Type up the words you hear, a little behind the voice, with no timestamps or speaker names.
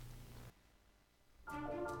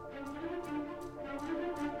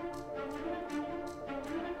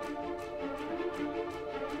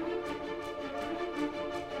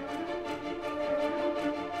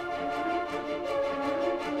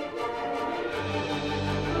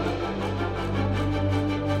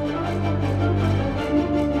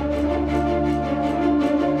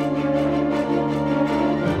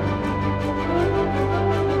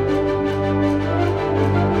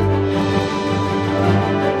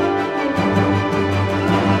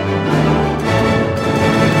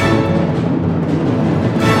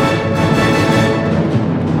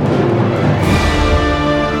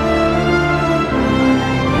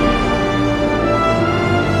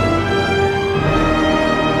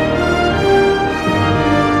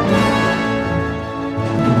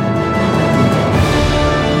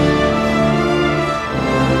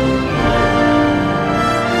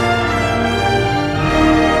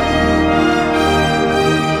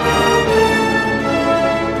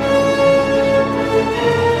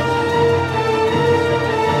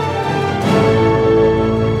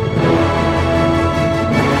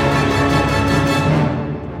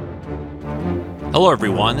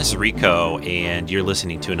everyone, this is Rico, and you're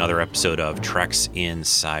listening to another episode of Treks in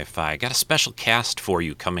Sci-Fi. I got a special cast for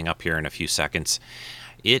you coming up here in a few seconds.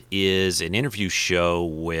 It is an interview show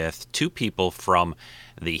with two people from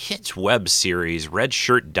the hit web series Red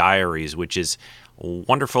Shirt Diaries, which is a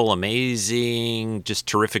wonderful, amazing, just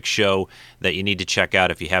terrific show that you need to check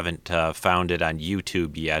out if you haven't found it on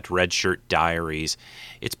YouTube yet, Red Shirt Diaries.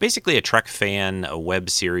 It's basically a Trek fan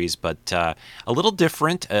web series, but a little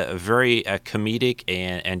different, very comedic,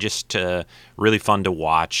 and just really fun to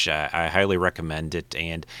watch. I highly recommend it.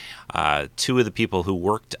 And two of the people who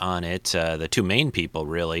worked on it, the two main people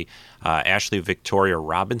really, Ashley Victoria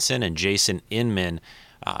Robinson and Jason Inman,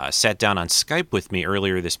 sat down on Skype with me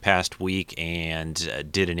earlier this past week and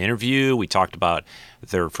did an interview. We talked about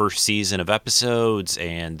their first season of episodes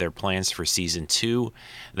and their plans for season 2.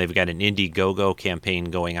 They've got an Indiegogo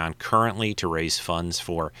campaign going on currently to raise funds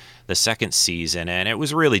for the second season, and it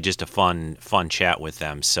was really just a fun chat with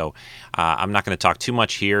them. So I'm not going to talk too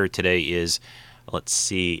much here. Today is, let's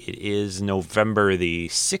see, it is November the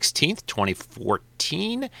 16th,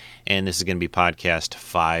 2014, and this is going to be podcast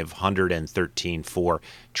 513 for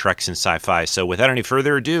Treks in Sci-Fi. So without any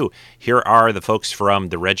further ado, here are the folks from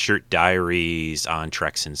the Red Shirt Diaries on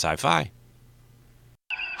Treks in Sci-Fi.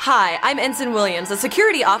 Hi, I'm Ensign Williams, a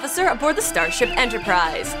security officer aboard the Starship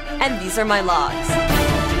Enterprise, and these are my logs.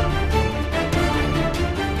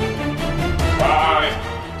 I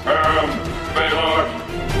am Baylor.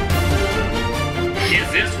 Is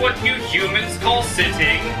this what you humans call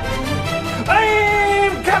sitting?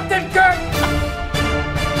 I'm Captain Kirk.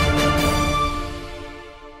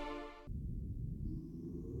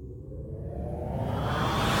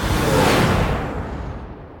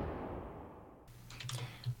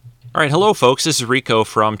 All right, hello, folks. This is Rico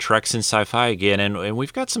from Treks in Sci-Fi again, and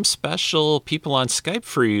we've got some special people on Skype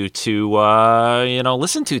for you to,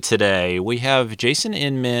 listen to today. We have Jason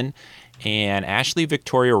Inman and Ashley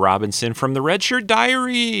Victoria Robinson from the Red Shirt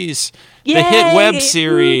Diaries, Yay! The hit web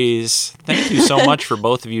series. Thank you so much for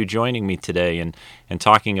both of you joining me today and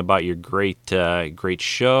talking about your great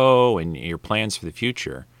show and your plans for the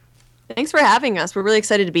future. Thanks for having us. We're really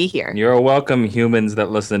excited to be here. You're welcome, humans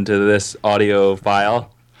that listen to this audio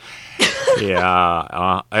file.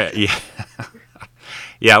 Yeah.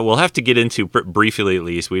 Yeah, we'll have to get into briefly at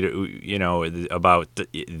least. We about the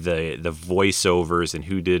voiceovers and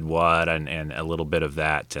who did what and a little bit of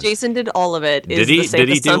that. Jason did all of it. Is the safe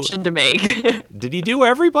assumption to make. Did he do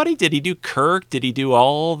everybody? Did he do Kirk? Did he do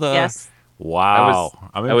all the? Yes. Wow,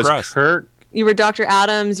 I'm impressed. I was Kirk. You were Dr.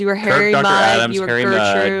 Adams. You were Harry Dr. Mudd. Adams, you were Harry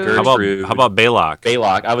Mudd, Gertrude. How about Baylock?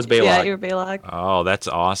 Baylock. I was Baylock. Yeah, you were Baylock. Oh, that's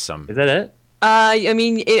awesome. Is that it?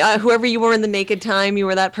 Whoever you were in the Naked Time, you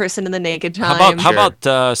were that person in the Naked Time. How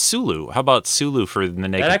about Sulu? How about Sulu for the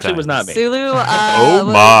Naked Time? That actually was not me. Sulu oh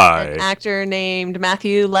was my! an actor named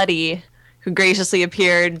Matthew Leddy, who graciously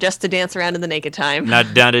appeared just to dance around in the Naked Time. Now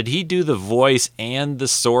did he do the voice and the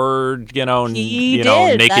sword? He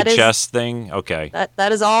naked that chest thing. Okay.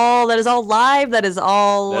 That is all. That is all live. That is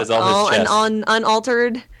all. That is all his chest.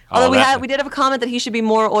 Unaltered. Although we did have a comment that he should be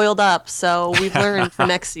more oiled up, so we've learned for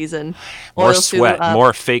next season. More sweat,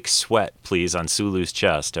 more fake sweat, please, on Sulu's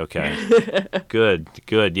chest. Okay, good.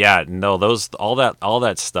 Yeah, no, all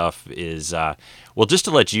that stuff is. Well, just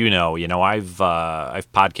to let you know, I've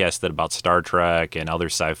podcasted about Star Trek and other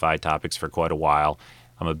sci-fi topics for quite a while.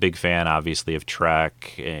 I'm a big fan, obviously, of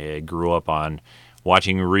Trek. I grew up on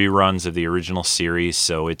watching reruns of the original series,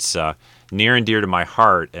 so it's near and dear to my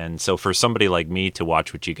heart. And so for somebody like me to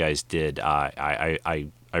watch what you guys did, I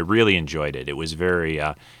really enjoyed it. It was very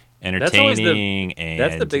entertaining.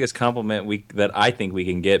 That's the biggest compliment that I think we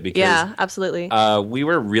can get, because yeah, absolutely. We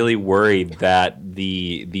were really worried that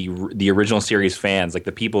the original series fans, like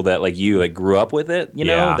the people that like you grew up with it,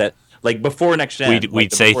 that. Like before Next Gen,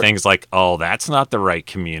 we'd say things like, "Oh, that's not the right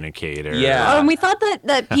communicator." Yeah, and we thought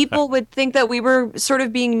that people would think that we were sort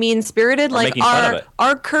of being mean-spirited. Like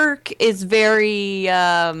our Kirk is very.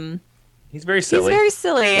 He's very silly. He's very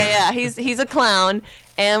silly. Yeah, he's a clown,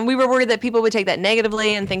 and we were worried that people would take that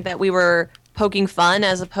negatively and think that we were poking fun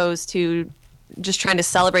as opposed to just trying to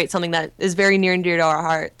celebrate something that is very near and dear to our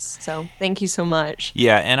hearts. So thank you so much.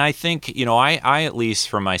 Yeah, and I think, I at least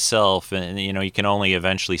for myself, and you can only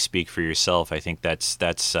eventually speak for yourself. I think that's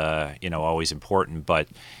always important, but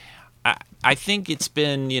I think it's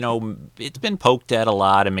been poked at a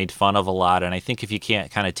lot and made fun of a lot, and I think if you can't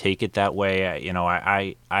kind of take it that way,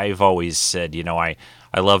 I've always said, I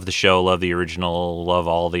love the show, love the original, love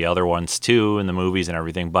all the other ones too, and the movies and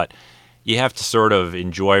everything, but you have to sort of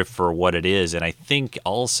enjoy for what it is. And I think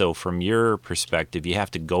also from your perspective, you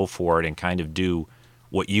have to go for it and kind of do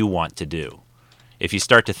what you want to do. if you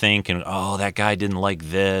start to think, and oh, that guy didn't like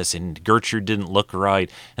this, and Gertrude didn't look right,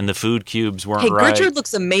 and the food cubes weren't Hey, right. Gertrude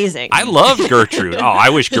looks amazing. I love Gertrude. Oh, I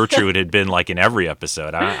wish Gertrude had been like in every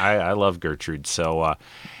episode. I love Gertrude. So,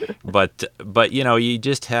 but you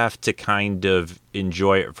just have to kind of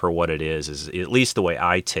enjoy it for what it is at least the way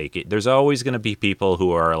I take it. There's always going to be people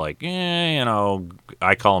who are like,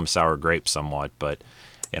 I call them sour grapes somewhat, but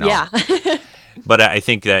Yeah. But I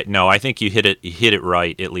think that I think you hit it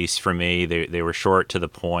right, at least for me. They were short, to the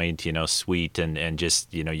point, sweet, and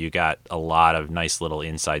just you got a lot of nice little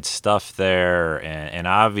inside stuff there, and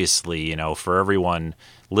obviously for everyone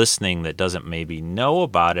listening that doesn't maybe know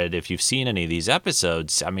about it, if you've seen any of these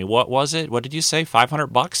episodes, I mean, what was it? What did you say?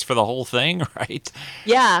 $500 for the whole thing, right?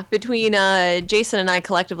 Yeah, between Jason and I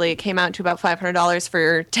collectively, it came out to about $500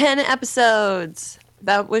 for 10 episodes.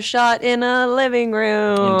 That was shot in a living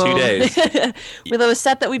room. In 2 days. With a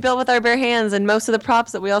set that we built with our bare hands, and most of the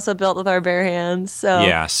props that we also built with our bare hands. So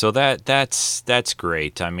yeah, so that's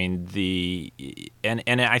great. I mean,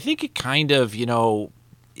 and I think it kind of,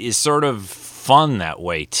 is sort of fun that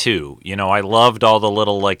way too. I loved all the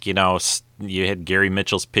little, like, you had Gary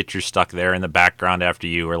Mitchell's picture stuck there in the background after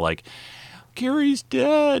you were like, Gary's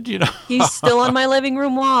dead, He's still on my living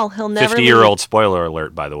room wall. He'll never 50-year-old, spoiler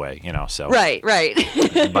alert, by the way, so. Right.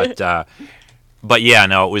 But yeah,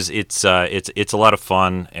 no, it's a lot of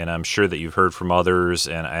fun, and I'm sure that you've heard from others,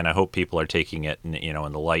 and I hope people are taking it, in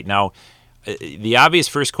the light. Now, the obvious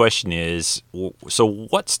first question is, so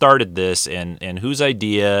what started this, and whose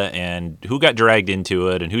idea, and who got dragged into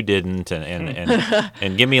it, and who didn't,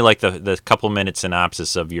 and give me like the couple minute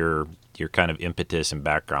synopsis of your kind of impetus and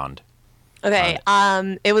background. Okay.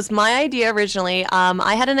 It was my idea originally.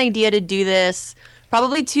 I had an idea to do this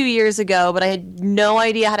probably 2 years ago, but I had no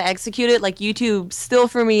idea how to execute it. Like, YouTube still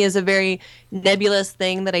for me is a very nebulous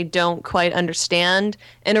thing that I don't quite understand.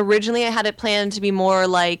 And originally I had it planned to be more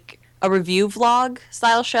like a review vlog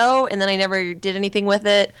style show, and then I never did anything with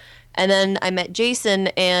it. And then I met Jason,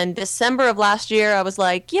 and December of last year I was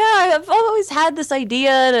like, yeah, I've always had this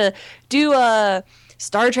idea to do a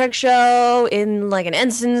Star Trek show in like an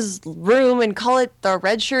ensign's room and call it the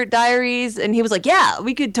Red Shirt Diaries. And he was like, yeah,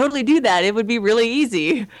 we could totally do that. It would be really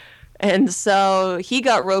easy. And so he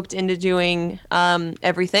got roped into doing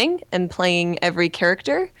everything and playing every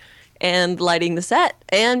character and lighting the set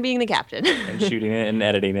and being the captain. And shooting it and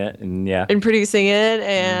editing it and and producing it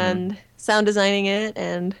and sound designing it.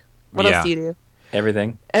 And what else do you do?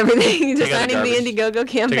 Everything. Designing the Indiegogo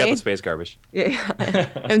campaign. Take out the space garbage. Yeah.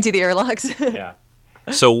 Empty the airlocks. Yeah.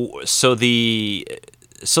 So the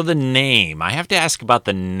name, I have to ask about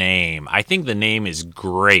the name. I think the name is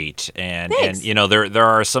great, and Thanks. there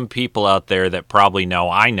are some people out there that probably know.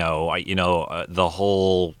 I know, the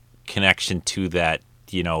whole connection to that,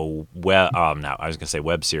 web. No, I was gonna say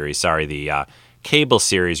web series. Sorry, the cable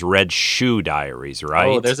series Red Shoe Diaries, right?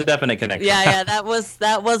 Oh, there's a definite connection. Yeah, that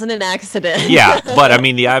wasn't an accident. Yeah, but I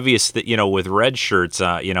mean the obvious that with red shirts,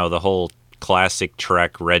 the whole classic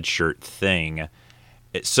Trek red shirt thing.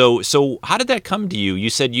 So how did that come to you? You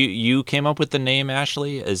said you came up with the name,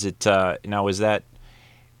 Ashley. Is it now? Was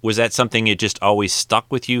that something that just always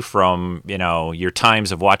stuck with you from your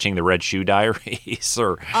times of watching the Red Shoe Diaries?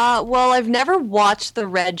 Or well, I've never watched the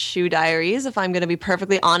Red Shoe Diaries, if I'm going to be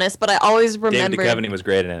perfectly honest, but I always remember. David Duchovny was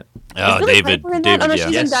great in it. Oh, David. Oh, no,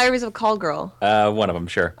 she's in Diaries of a Call Girl. One of them,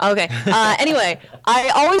 sure. Okay. Anyway, I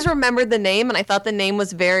always remembered the name, and I thought the name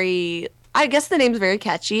was very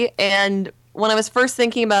catchy, and when I was first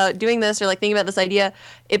thinking about doing this, or like thinking about this idea,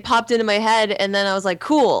 it popped into my head, and then I was like,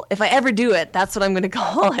 cool, if I ever do it, that's what I'm going to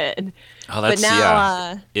call it. Oh, that's, but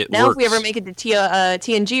now, now if we ever make it to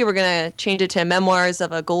TNG, we're going to change it to Memoirs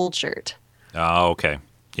of a Gold Shirt. Oh, okay.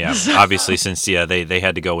 Yeah, obviously, since they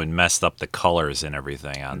had to go and messed up the colors and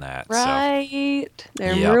everything on that. Right. So.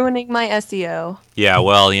 They're ruining my SEO. Yeah,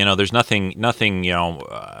 well, there's nothing,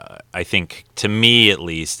 I think, to me at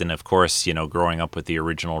least, and of course, growing up with the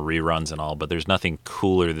original reruns and all, but there's nothing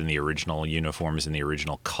cooler than the original uniforms and the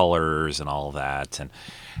original colors and all that. And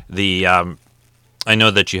I know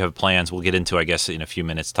that you have plans. We'll get into, I guess, in a few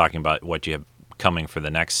minutes talking about what you have coming for the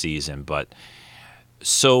next season. But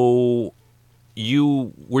so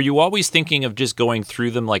were you always thinking of just going through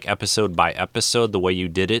them like episode by episode the way you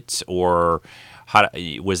did it, or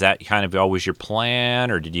was that kind of always your plan,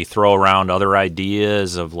 or did you throw around other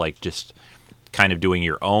ideas of like just kind of doing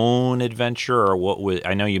your own adventure, or what was?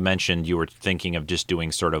 I know you mentioned you were thinking of just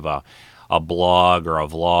doing sort of a blog or a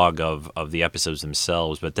vlog of the episodes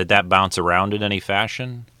themselves, but did that bounce around in any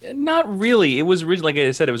fashion? Not really. It was really, like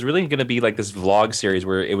I said, it was really going to be like this vlog series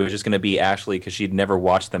where it was just going to be Ashley, because she'd never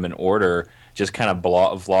watched them in order, just kind of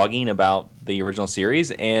vlogging about the original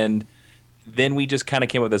series. And then we just kind of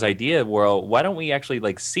came up with this idea, well, why don't we actually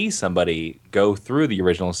like see somebody go through the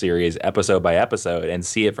original series episode by episode and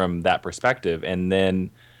see it from that perspective? And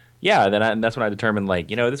then, that's when I determined, like,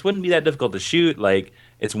 this wouldn't be that difficult to shoot. Like,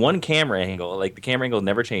 it's one camera angle. Like, the camera angle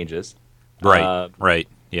never changes. Right.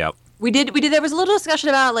 Yeah. We did. There was a little discussion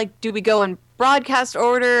about, like, do we go in broadcast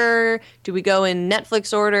order? Do we go in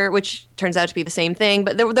Netflix order? Which turns out to be the same thing.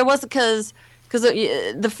 But there was, because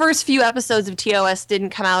the first few episodes of TOS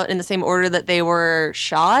didn't come out in the same order that they were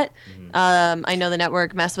shot. I know the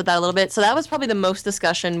network messed with that a little bit. So that was probably the most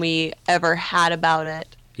discussion we ever had about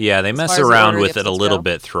it. Yeah, they mess around with it a little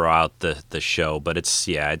bit throughout the show, but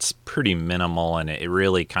it's pretty minimal, and it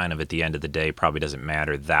really kind of at the end of the day probably doesn't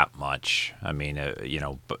matter that much. I mean,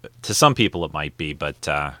 to some people it might be, but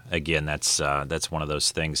again, that's one of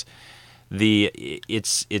those things.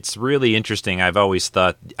 It's really interesting. I've always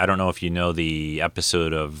thought, I don't know if you know the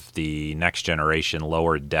episode of the Next Generation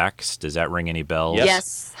Lower Decks. Does that ring any bells?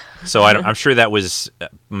 Yes. So I'm sure that was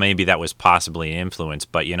possibly an influence,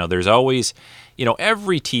 but there's always,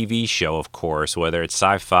 every TV show, of course, whether it's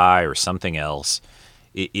sci-fi or something else,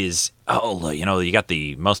 is you got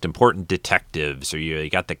the most important detectives, or you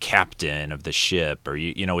got the captain of the ship, or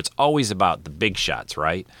it's always about the big shots,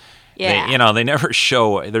 right? Yeah. They never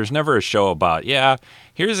show. There's never a show about. Yeah,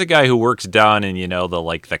 here's a guy who works down in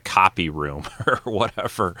the copy room or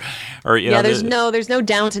whatever. Or there's no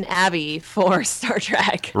Downton Abbey for Star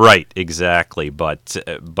Trek. Right, exactly. But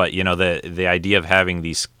the idea of having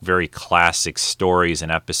these very classic stories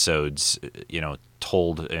and episodes,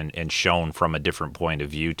 told and shown from a different point of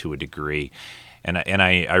view to a degree, and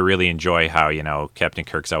I really enjoy how Captain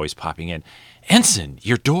Kirk's always popping in. Ensign,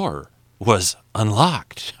 your door was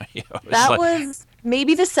unlocked. That was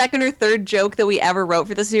maybe the second or third joke that we ever wrote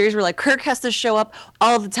for the series. We're like, Kirk has to show up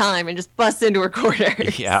all the time and just bust into her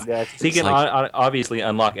quarters. Yeah. He can obviously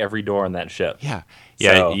unlock every door on that ship. Yeah.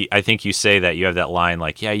 Yeah, so. I think you say that. You have that line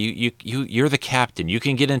like, yeah, you're the captain. You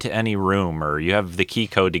can get into any room, or you have the key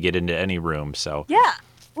code to get into any room. So yeah.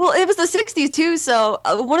 Well, it was the 60s, too, so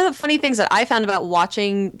one of the funny things that I found about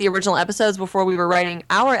watching the original episodes before we were writing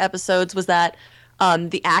our episodes was that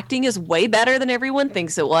the acting is way better than everyone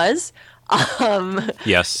thinks it was.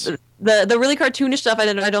 Yes. The really cartoonish stuff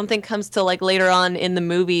I don't think comes till like later on in the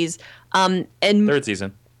movies. And third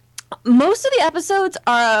season. Most of the episodes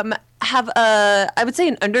have I would say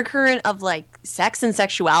an undercurrent of like sex and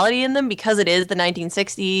sexuality in them because it is the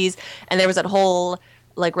 1960s and there was that whole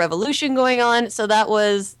like revolution going on. So that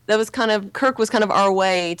was kind of Kirk was kind of our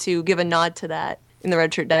way to give a nod to that in the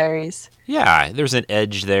Red Shirt Diaries. Yeah, there's an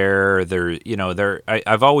edge there.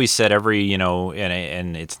 I've always said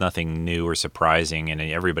and it's nothing new or surprising, and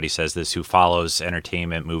everybody says this who follows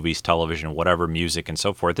entertainment, movies, television, whatever, music, and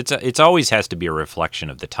so forth. It's always has to be a reflection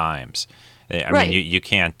of the times. I mean, you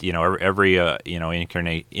can't, every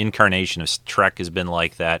incarnation of Trek has been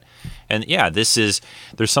like that, and yeah, there's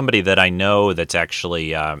somebody that I know that's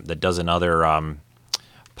actually that does another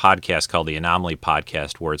podcast called the Anomaly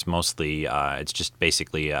Podcast, where it's mostly it's just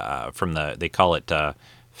basically they call it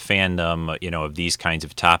fandom, of these kinds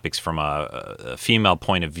of topics from a female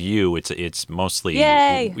point of view. It's mostly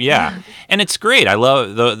yeah, and it's great. I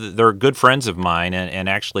love they're good friends of mine, and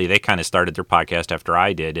actually they kind of started their podcast after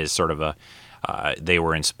I did, as sort of a they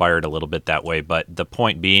were inspired a little bit that way. But the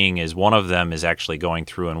point being is one of them is actually going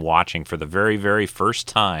through and watching for the very, very first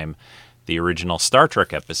time the original Star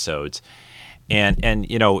Trek episodes. And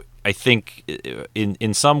I think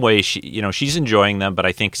in some ways she's enjoying them, but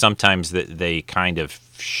I think sometimes that they kind of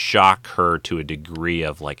shock her to a degree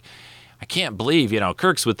of like, I can't believe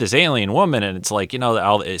Kirk's with this alien woman, and it's like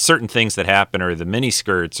all certain things that happen, or the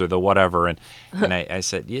miniskirts, or the whatever, and I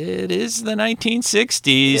said, yeah, it is the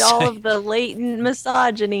 1960s. All of the latent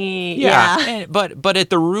misogyny. Yeah. But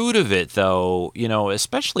at the root of it, though,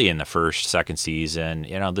 especially in the second season,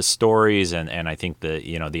 the stories and I think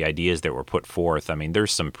the ideas that were put forth. I mean,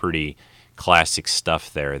 there's some pretty classic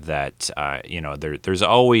stuff there that there's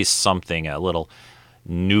always something a little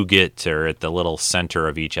nougat or at the little center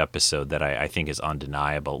of each episode that I think is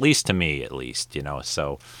undeniable, at least to me,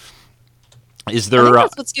 so is there I think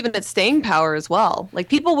that's what's given it staying power as well. Like,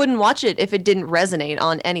 people wouldn't watch it if it didn't resonate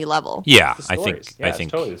on any level. Yeah, I think it's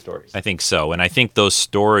totally the stories. I think so, and I think those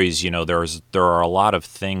stories, there are a lot of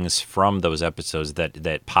things from those episodes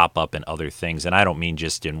that pop up in other things, and I don't mean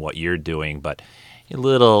just in what you're doing, but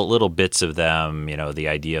little bits of them, the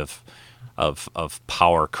idea of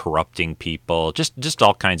power corrupting people, just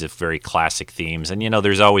all kinds of very classic themes. And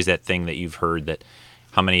there's always that thing that you've heard that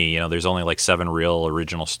how many, there's only like 7 real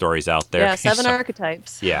original stories out there. Yeah, 7 So-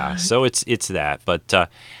 archetypes. Yeah, so it's that. But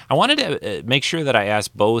I wanted to make sure that I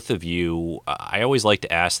asked both of you. I always like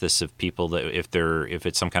to ask this of people that if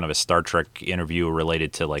it's some kind of a Star Trek interview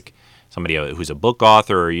related to like somebody who's a book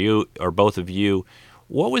author or you or both of you.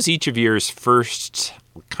 What was each of yours first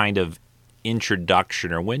kind of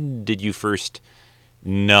introduction, or when did you first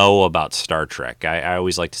know about Star Trek? I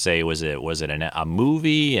always like to say, was it a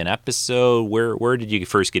movie, an episode? Where did you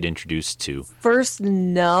first get introduced to? First,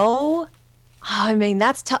 no. I mean,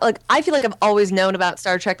 that's tough. Like, I feel like I've always known about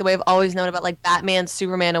Star Trek the way I've always known about like Batman,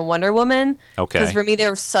 Superman, and Wonder Woman. Okay. Because for me, they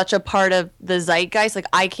were such a part of the zeitgeist. Like,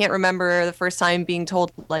 I can't remember the first time being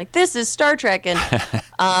told like, "This is Star Trek," and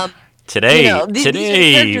Today, these are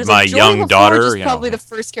characters. my Like, Geordi young LaForge daughter, is probably the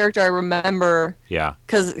first character I remember. yeah.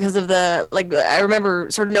 Because of the like, I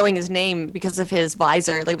remember sort of knowing his name because of his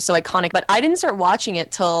visor, like it was so iconic. But I didn't start watching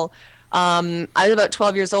it till I was about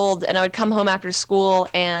 12 years old, and I would come home after school,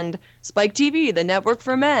 and Spike TV, the network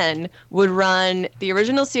for men, would run the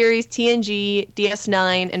original series, TNG,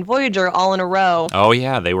 DS9, and Voyager all in a row. Oh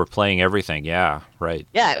yeah, they were playing everything. Yeah, right.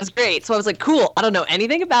 Yeah, it was great. So I was like, cool, I don't know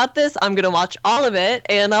anything about this. I'm going to watch all of it,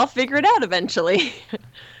 and I'll figure it out eventually.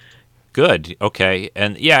 Good. Okay.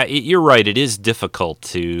 And yeah, you're right. It is difficult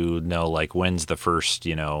to know like when's the first,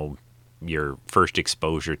 your first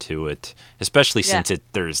exposure to it, especially since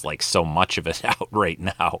there's like so much of it out right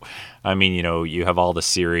now. I mean, you have all the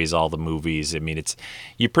series, all the movies. I mean,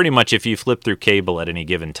 you pretty much, if you flip through cable at any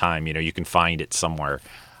given time, you can find it somewhere.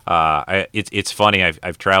 It's funny.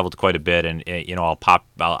 I've traveled quite a bit, and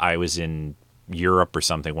I was in Europe or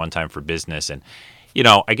something one time for business, and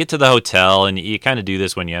I get to the hotel, and you kind of do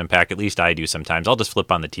this when you unpack. At least I do sometimes. I'll just flip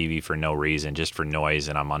on the TV for no reason, just for noise,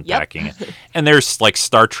 and I'm unpacking it. And there's like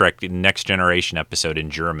Star Trek Next Generation episode in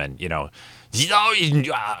German.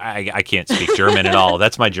 I can't speak German at all.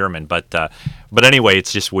 That's my German. But anyway,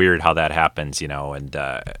 it's just weird how that happens, And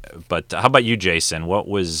but how about you, Jason? What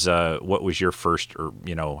was your first, or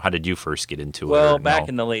how did you first get into it? Well, back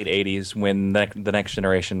in the late '80s, when the Next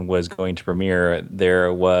Generation was going to premiere,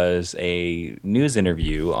 there was a news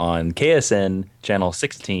interview on KSN Channel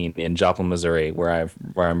 16 in Joplin, Missouri, where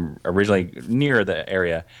I'm originally near the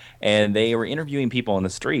area. And they were interviewing people on the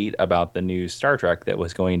street about the new Star Trek that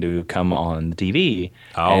was going to come on the TV.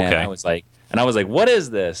 Oh, okay. And I was like, what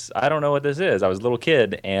is this? I don't know what this is. I was a little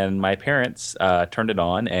kid, and my parents turned it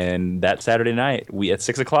on. And that Saturday night, at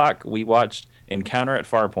 6 o'clock, we watched Encounter at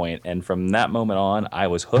Farpoint. And from that moment on, I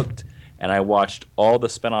was hooked. And I watched all the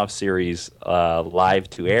spinoff series live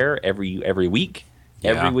to air every week.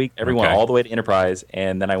 Yeah. Every week, everyone, Okay. all the way to Enterprise.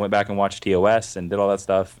 And then I went back and watched TOS and did all that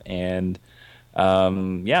stuff. And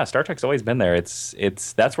Star Trek's always been there.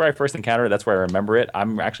 That's where I first encountered it. That's where I remember it.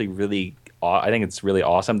 I'm actually I think it's really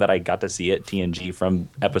awesome that I got to see it TNG from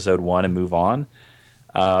episode 1 and move on.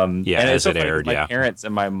 And as so it funny, aired, my yeah. parents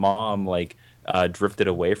and my mom drifted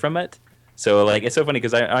away from it. So like it's so funny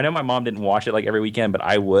because I know my mom didn't watch it like every weekend, but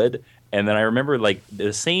I would. And then I remember like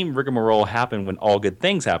the same rigmarole happened when All Good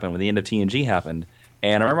Things happened, when the end of TNG happened.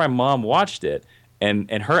 And I remember my mom watched it and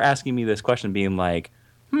her asking me this question, being like,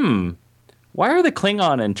 why are the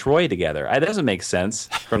Klingon and Troy together? That doesn't make sense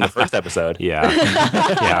from the first episode. Yeah.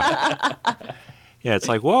 Yeah. Yeah, it's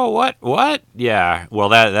like, whoa, what? Yeah. Well,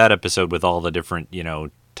 that episode with all the different,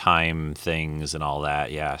 time things and all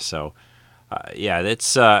that. Yeah. So,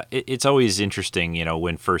 it's always interesting,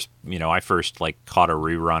 when first, I first like caught a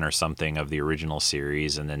rerun or something of the original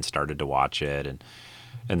series and then started to watch it. And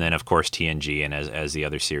then, of course, TNG, and as the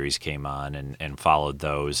other series came on and followed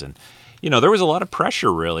those. And, there was a lot of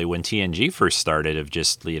pressure, really, when TNG first started of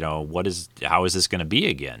just, how is this going to be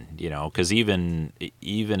again? Because even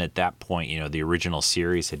at that point, the original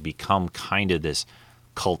series had become kind of this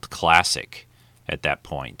cult classic at that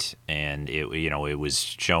point. And, it was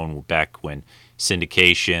shown back when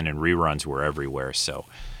syndication and reruns were everywhere. So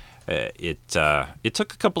it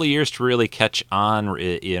took a couple of years to really catch on,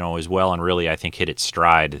 as well, and really, I think, hit its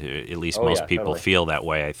stride. At least most people totally feel that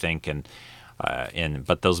way, I think.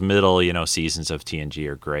 But those middle, seasons of TNG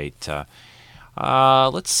are great.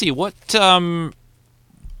 Let's see what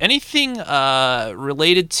anything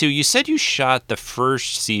related to. You said you shot the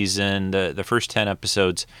first season, the first 10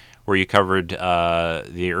 episodes, where you covered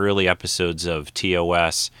the early episodes of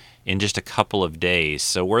TOS in just a couple of days.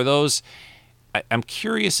 So were those? I'm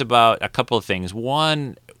curious about a couple of things.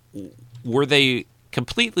 One, were they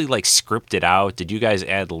completely like scripted out? Did you guys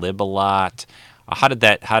ad lib a lot? How did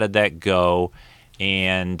that go?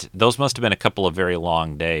 And those must have been a couple of very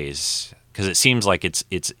long days, because it seems like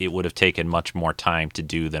it would have taken much more time to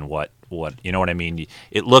do than what you know what I mean.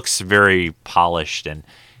 It looks very polished, and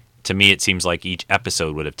to me, it seems like each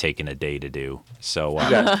episode would have taken a day to do. So, You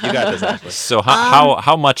got this, Ashley. so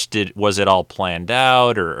how much was it all planned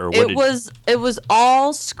out, or what? It was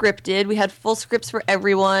all scripted. We had full scripts for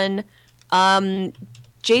everyone.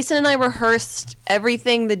 Jason and I rehearsed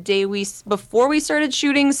everything the day before we started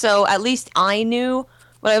shooting, so at least I knew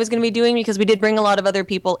what I was going to be doing because we did bring a lot of other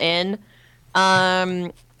people in.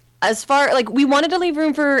 As far we wanted to leave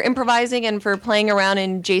room for improvising and for playing around,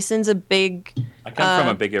 and Jason's a big. I come from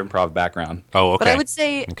a big improv background. Oh, okay. But I would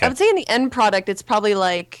say in the end product, it's probably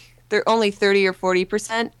they're only 30 or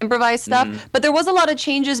 40% improvised stuff. But there was a lot of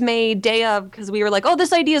changes made day of because we were like, oh,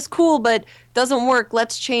 this idea is cool, but doesn't work.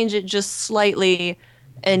 Let's change it just slightly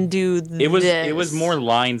and do this. It was more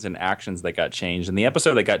lines and actions that got changed. And the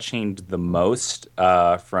episode that got changed the most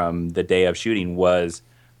from the day of shooting was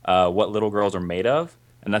What Little Girls Are Made Of.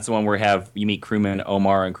 And that's the one where you meet crewman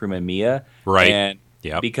Omar and crewman Mia. Right. And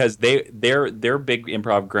because they're big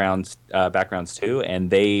improv backgrounds too,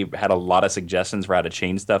 and they had a lot of suggestions for how to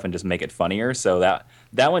change stuff and just make it funnier. So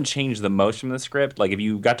that one changed the most from the script. Like if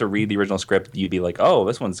you got to read the original script, you'd be like, oh,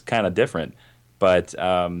 this one's kind of different. But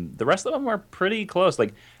the rest of them are pretty close.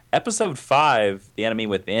 Like episode 5, The Enemy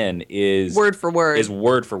Within, is word for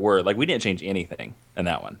word. Like we didn't change anything in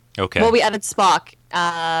that one. Okay. Well, we added Spock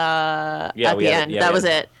at the end. That was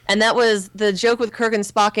it. And that was the joke with Kirk and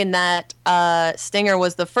Spock in that Stinger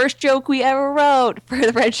was the first joke we ever wrote for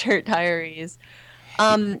the Red Shirt Diaries.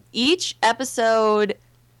 Each episode,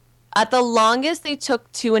 at the longest, they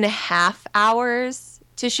took 2.5 hours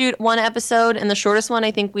to shoot one episode, and the shortest one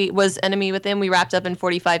I think was Enemy Within. We wrapped up in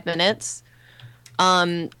 45 minutes.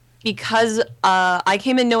 Because I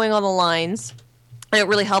came in knowing all the lines, and it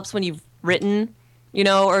really helps when you've written,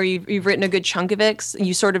 or you've written a good chunk of it.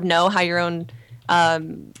 You sort of know how your own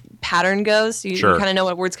pattern goes. So you kind of know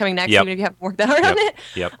what word's coming next, even if you haven't worked that hard on it.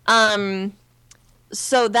 Yep.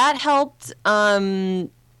 So that helped.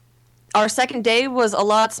 Our second day was a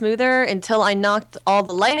lot smoother until I knocked all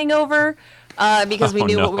the lighting over. Because we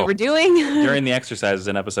knew what we were doing. During the exercises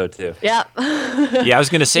in episode 2. Yeah. Yeah, I was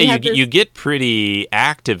going to say, you get pretty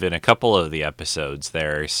active in a couple of the episodes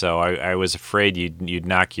there, so I was afraid you'd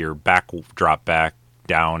knock your backdrop back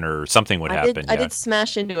down or something would happen. I did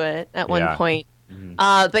smash into it at one point. Mm-hmm.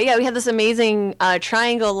 But yeah, we had this amazing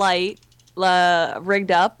triangle light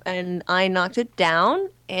rigged up, and I knocked it down,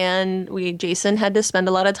 and Jason had to spend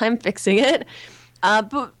a lot of time fixing it.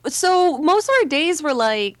 So most of our days were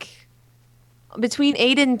between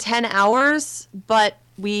 8 and 10 hours, but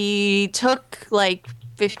we took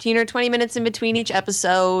 15 or 20 minutes in between each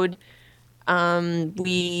episode.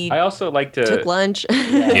 I also like to took lunch.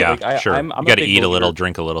 Yeah, sure. I'm you got to eat a little, believer.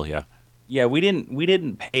 drink a little, yeah. Yeah, we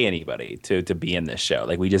didn't pay anybody to be in this show.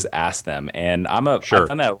 We just asked them, and I've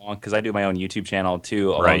done that because I do my own YouTube channel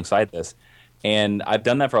too alongside this, and I've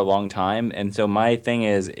done that for a long time. And so my thing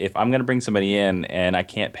is, if I'm going to bring somebody in and I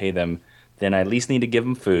can't pay them, then I at least need to give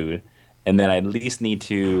them food. And then I at least need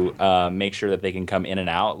to make sure that they can come in and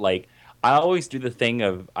out. I always do the thing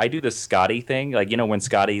I do the Scotty thing. When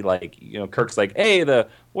Scotty, Kirk's like, hey, the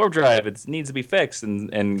warp drive, it needs to be fixed.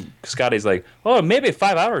 And Scotty's like, oh, maybe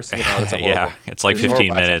 5 hours. Yeah, it's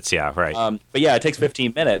 15 minutes. Yeah, right. But yeah, it takes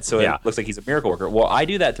 15 minutes. So it looks like he's a miracle worker. Well, I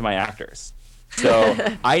do that to my actors. So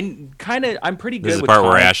I'm pretty good. This is the with part time.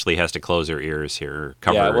 where Ashley has to close her ears here,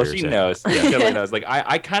 cover her ears. She knows. Yeah, she totally knows.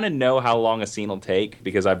 I kind of know how long a scene will take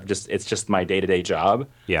because it's just my day-to-day job.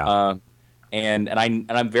 Yeah. And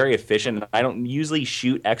I'm very efficient. I don't usually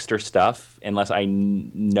shoot extra stuff unless I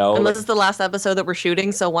know. Unless it's the last episode that we're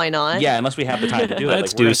shooting, so why not? Yeah, unless we have the time to do it.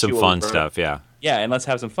 Let's do some fun stuff. Yeah. Yeah, and let's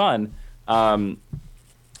have some fun.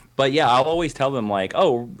 But yeah, I'll always tell them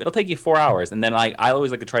oh, it'll take you 4 hours, and then I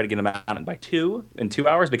always like to try to get them out by 2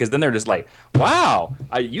 hours because then they're just like, wow,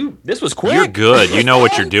 this was quick. You're good. You know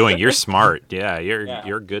what you're doing. You're smart. Yeah,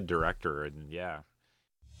 you're a good director, and yeah.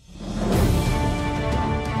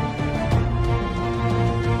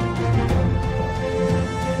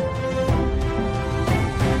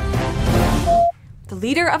 The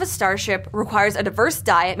leader of a starship requires a diverse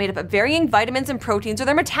diet made up of varying vitamins and proteins or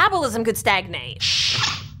their metabolism could stagnate.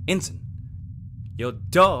 Ensign, your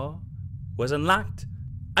door was unlocked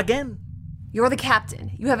again. You're the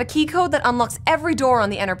captain. You have a key code that unlocks every door on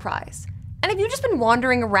the Enterprise. And have you just been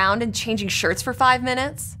wandering around and changing shirts for 5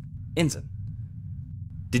 minutes? Ensign,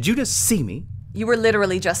 did you just see me? You were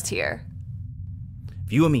literally just here.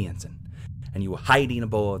 If you were me, Ensign, and you were hiding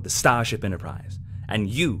aboard the Starship Enterprise, and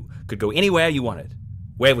you could go anywhere you wanted,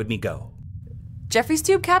 where would me go? Jeffrey's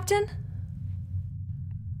tube, Captain?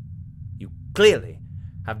 You clearly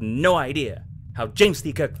have no idea how James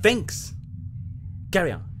T. Kirk thinks.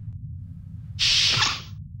 Carry on.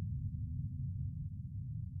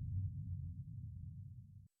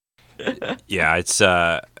 Yeah, it's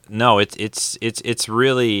no, it's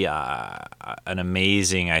really an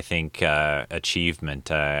amazing, I think, achievement.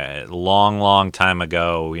 Long time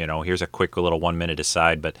ago, here's a quick little 1 minute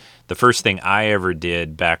aside, but the first thing I ever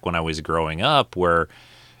did back when I was growing up, where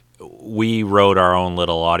we wrote our own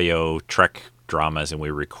little audio Trek dramas and we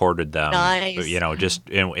recorded them. Nice.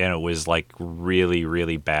 And it was like really,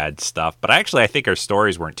 really bad stuff. But I think our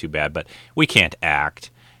stories weren't too bad, but we can't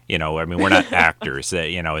act. We're not actors.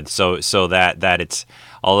 And so that it's.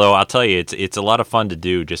 Although I'll tell you, it's a lot of fun to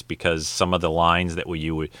do, just because some of the lines that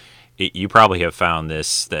you probably have found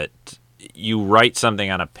this, that you write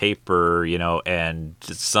something on a paper, and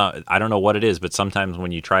I don't know what it is, but sometimes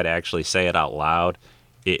when you try to actually say it out loud,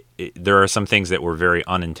 there are some things that were very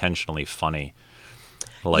unintentionally funny.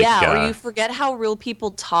 Like, or you forget how real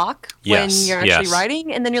people talk when Yes, you're actually yes.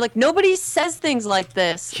 writing, and then you're like, nobody says things like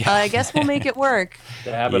this. Yeah. I guess we'll make it work.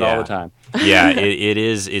 They happen all the time. Yeah, it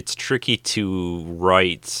is. It's tricky to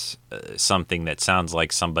write something that sounds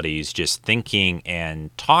like somebody's just thinking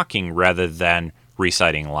and talking rather than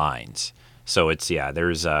reciting lines. So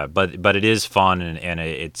there's but it is fun, and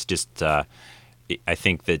it's just I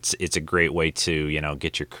think that it's a great way to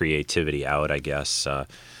get your creativity out, I guess.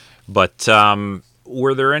 But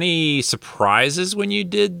were there any surprises when you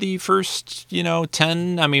did the first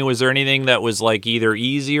 10? I mean, was there anything that was like either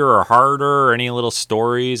easier or harder, or any little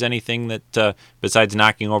stories, anything that besides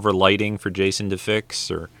knocking over lighting for Jason to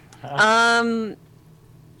fix? Or One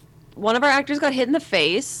of our actors got hit in the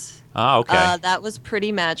face. Oh, okay. That was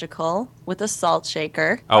pretty magical with a salt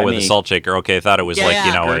shaker. With a salt shaker. Okay, I thought it was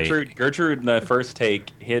Gertrude in the first take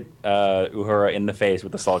hit Uhura in the face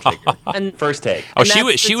with the salt shaker. And First take. Oh, And she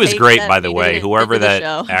that's was the great, take by that the we way. did Whoever for the that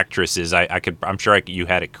show. actress is, I'm sure you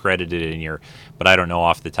had it credited in but I don't know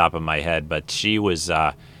off the top of my head. But she was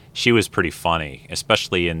pretty funny,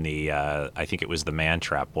 especially in the I think it was the Man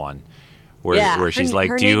Trap one, where she's like,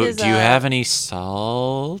 her do name you is, have any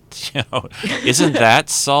salt? Isn't that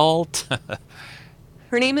salt?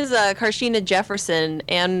 Her name is Karshina Jefferson,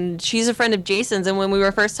 and she's a friend of Jason's. And when we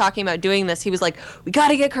were first talking about doing this, he was like, we got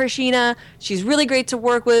to get Karshina. She's really great to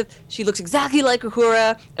work with. She looks exactly like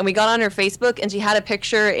Uhura. And we got on her Facebook, and she had a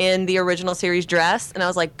picture in the original series dress. And I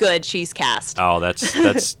was like, good, she's cast. Oh, that's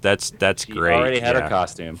She great. already had yeah. her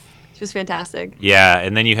costume. She was fantastic. Yeah,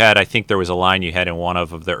 and then I think there was a line you had in one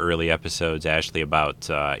of the early episodes, Ashley, about,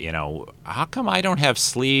 how come I don't have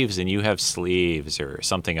sleeves and you have sleeves, or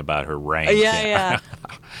something about her rank. Yeah.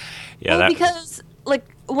 Yeah, Well, because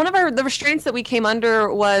one of the restraints that we came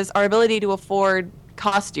under was our ability to afford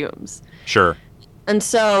costumes. Sure. And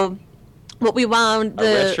so what we wound A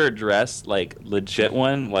red shirt dress, like legit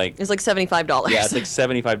one, like is like $75. yeah, it's like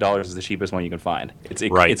 $75 is the cheapest one you can find.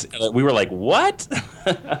 Right. It's we were like, what?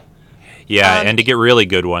 Yeah, and to get really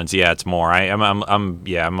good ones, it's more.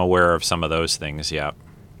 I'm aware of some of those things. Yeah.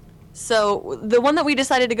 So the one that we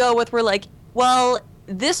decided to go with, we're like, well,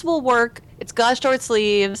 this will work. It's got short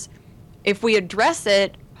sleeves. If we address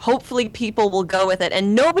it, hopefully people will go with it.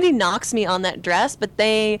 And nobody knocks me on that dress, but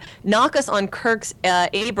they knock us on Kirk's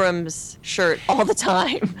Abrams shirt all the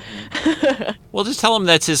time. Well, just tell him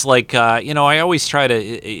that's his, I always try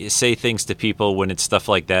to say things to people when it's stuff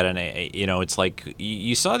like that. And, it's like,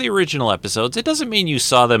 you saw the original episodes. It doesn't mean you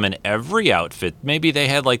saw them in every outfit. Maybe they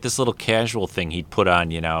had, this little casual thing he'd put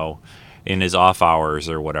on, in his off hours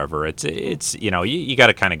or whatever. It's you got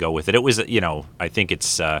to kind of go with it. It was, I think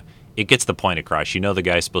it gets the point across. The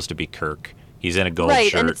guy's supposed to be Kirk. He's in a gold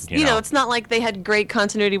right, shirt. and it's, it's not like they had great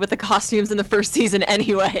continuity with the costumes in the first season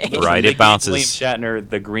anyway. Right, They it gave bounces. William Shatner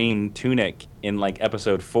the green tunic in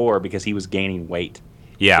episode 4 because he was gaining weight.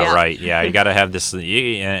 Yeah, right. Yeah, you got to have this.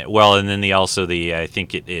 Well, and then I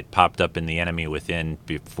think it popped up in The Enemy Within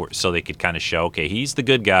before, so they could kind of show, okay, he's the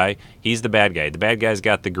good guy, he's the bad guy. The bad guy's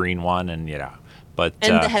got the green one, and but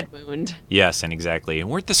and the head wound. Yes, and exactly.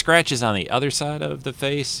 And weren't the scratches on the other side of the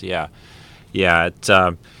face? Yeah.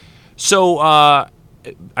 So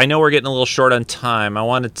I know we're getting a little short on time. I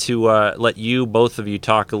wanted to let both of you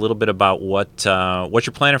talk a little bit about what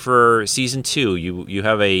you're planning for season 2. You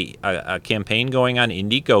have a campaign going on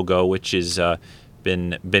Indiegogo, which has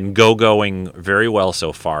been going very well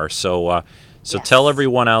so far. So Yes. Tell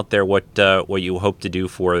everyone out there what you hope to do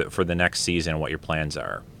for the next season, what your plans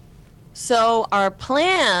are. So our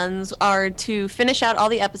plans are to finish out all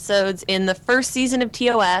the episodes in the first season of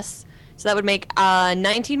TOS. So that would make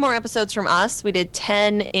 19 more episodes from us. We did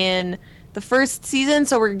 10 in the first season,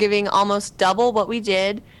 so we're giving almost double what we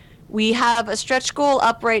did. We have a stretch goal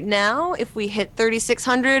up right now. If we hit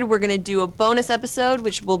 3,600, we're going to do a bonus episode,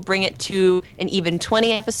 which will bring it to an even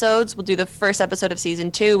 20 episodes. We'll do the first episode of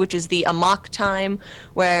season 2, which is the Amok time,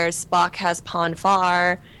 where Spock has Pon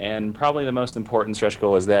farr. And probably the most important stretch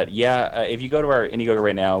goal is that, if you go to our Indiegogo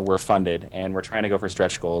right now, we're funded, and we're trying to go for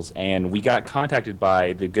stretch goals. And we got contacted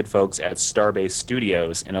by the good folks at Starbase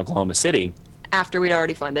Studios in Oklahoma City. After we'd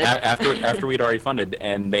already funded. After we'd already funded,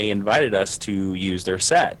 and they invited us to use their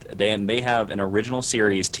set. They have an original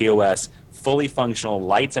series, TOS, fully functional,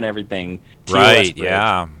 lights and everything. TOS Right, bridge.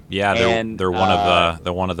 yeah. They're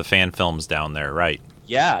one of the fan films down there, right?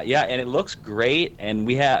 Yeah, and it looks great, and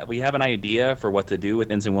we have an idea for what to do with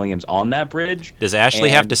Ensign Williams on that bridge. Does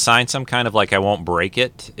Ashley have to sign some kind of I won't break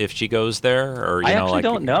it if she goes there, or I actually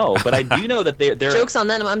don't know, but I do know that they're Joke's on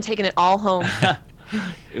them. I'm taking it all home.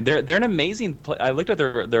 They're an amazing. I looked at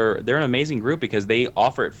they're an amazing group because they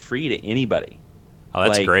offer it free to anybody. Oh,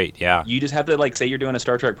 that's great. Yeah. You just have to say you're doing a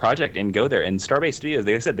Star Trek project and go there. And Starbase Studios,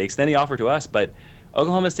 they said they extend the offer to us, but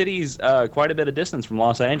Oklahoma City's quite a bit of distance from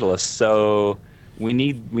Los Angeles, so we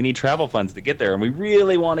need travel funds to get there, and we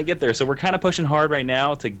really want to get there. So we're kind of pushing hard right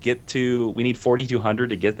now to get to. We need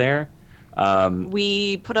 4,200 to get there.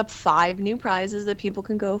 We put up 5 new prizes that people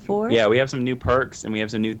can go for. Yeah, we have some new perks and we have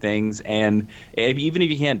some new things. And even if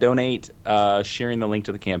you can't donate, sharing the link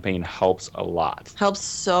to the campaign helps a lot. Helps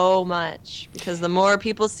so much because the more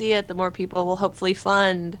people see it, the more people will hopefully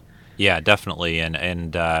fund. Yeah, definitely,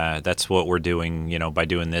 and that's what we're doing. By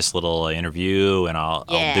doing this little interview, and I'll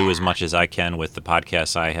do as much as I can with the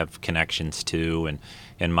podcasts I have connections to,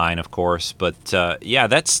 and mine, of course. But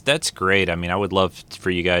that's great. I mean, I would love for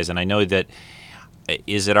you guys, and I know that.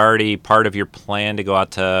 Is it already part of your plan to go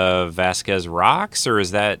out to Vasquez Rocks, or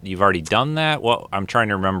is that you've already done that? Well, I'm trying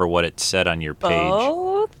to remember what it said on your page.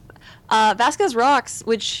 Both. Vasquez Rocks,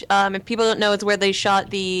 which if people don't know, it's where they shot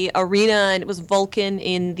the arena, and it was Vulcan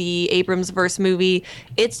in the Abrams verse movie.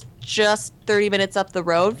 It's just 30 minutes up the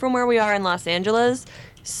road from where we are in Los Angeles.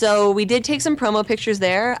 So we did take some promo pictures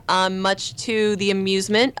there, much to the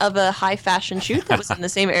amusement of a high fashion shoot that was in the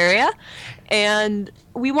same area. And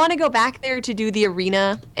we want to go back there to do the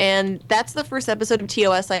arena, and that's the first episode of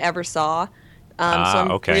TOS I ever saw. So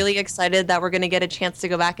I'm really excited that we're going to get a chance to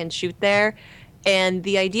go back and shoot there. And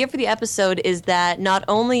the idea for the episode is that not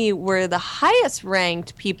only were the highest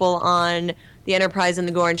ranked people on the Enterprise and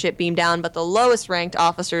the Gorn ship beamed down, but the lowest ranked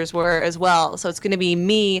officers were as well. So it's going to be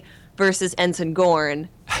me versus Ensign Gorn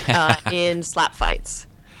in slap fights.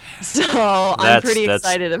 So I'm pretty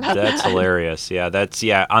excited about that. That's hilarious.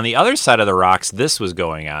 Yeah, on the other side of the rocks, this was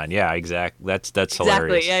going on. Yeah, exactly. That's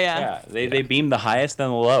hilarious. Yeah. They beamed the highest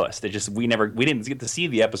and the lowest. We didn't get to see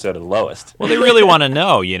the episode of the lowest. Well, they really want to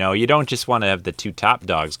know. You don't just want to have the 2 top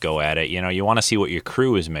dogs go at it. You want to see what your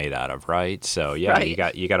crew is made out of, right? So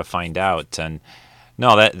right. you got to find out. And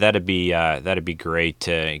no, that'd be great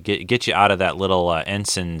to get you out of that little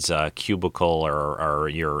ensign's cubicle or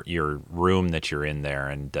your room that you're in there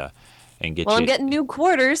and get you. Well, I'm getting new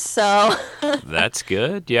quarters, so that's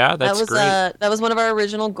good. Yeah, that's great. That was one of our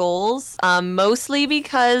original goals, mostly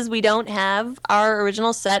because we don't have our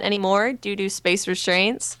original set anymore due to space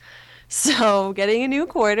restraints. So getting a new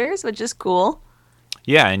quarters, which is cool.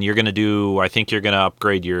 Yeah, and I think you're going to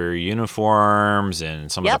upgrade your uniforms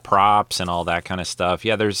and some of the props and all that kind of stuff.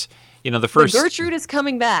 Yeah, there's, the first... Gertrude is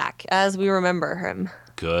coming back, as we remember him.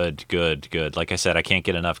 Good. Like I said, I can't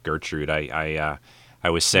get enough Gertrude. I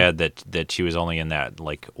was sad that she was only in that,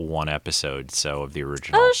 one episode, of the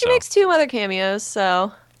original. Oh, she makes 2 other cameos,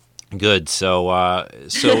 so... Good. So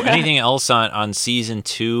anything else on season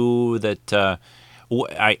 2 that...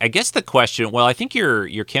 I guess the question. Well, I think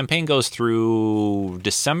your campaign goes through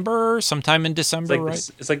December, sometime in December, right?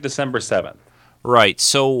 It's like December 7th. Right.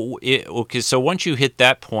 So So once you hit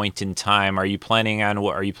that point in time, are you planning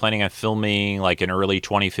on filming like in early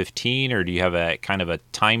 2015, or do you have a kind of a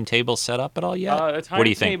timetable set up at all yet? What do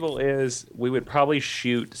you think? The timetable is we would probably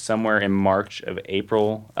shoot somewhere in March of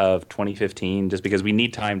April of 2015, just because we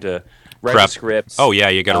need time to write the scripts. Oh yeah,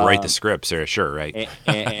 you got to write the scripts there, sure, right?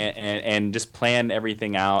 and just plan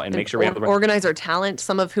everything out and make sure we have organize our talent.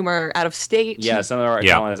 Some of whom are out of state. Yeah, some of our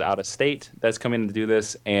talent is out of state. That's coming to do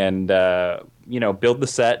this, and build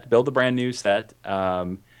the brand new set.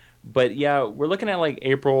 But yeah, we're looking at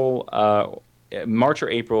April, March or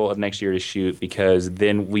April of next year to shoot, because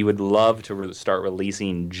then we would love to start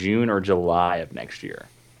releasing June or July of next year.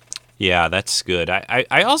 Yeah, that's good.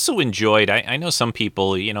 I also enjoyed, I know some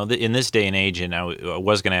people, in this day and age, and I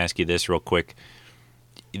was going to ask you this real quick,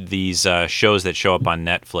 these shows that show up on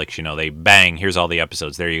Netflix, they bang, here's all the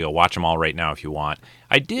episodes, there you go, watch them all right now if you want.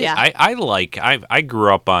 I did, yeah. I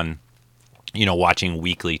grew up on watching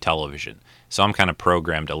weekly television. So I'm kind of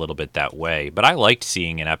programmed a little bit that way. But I liked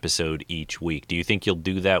seeing an episode each week. Do you think you'll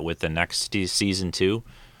do that with the next season too?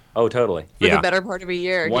 Oh, totally. For the better part of a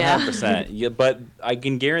year. 100%. Yeah, but I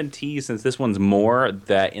can guarantee, since this one's more,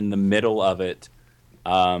 that in the middle of it,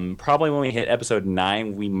 probably when we hit episode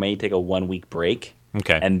 9, we may take a 1-week break.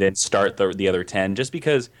 Okay. And then start the other 10, just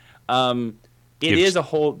because that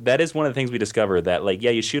is one of the things we discovered, that like,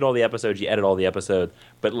 yeah, you shoot all the episodes, you edit all the episodes,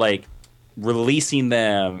 but like releasing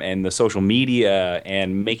them and the social media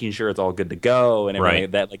and making sure it's all good to go and everything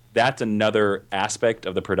like that, like that's another aspect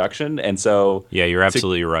of the production. And so yeah, you're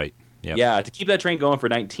absolutely right. Yep. Yeah, to keep that train going for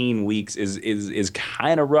 19 weeks is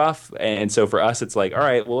kind of rough. And so for us, it's like, all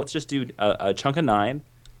right, well, let's just do a chunk of 9,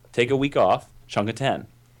 take a week off, chunk of 10.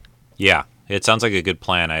 Yeah, it sounds like a good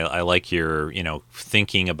plan. I like your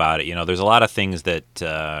thinking about it. There's a lot of things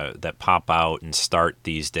that pop out and start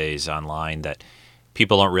these days online that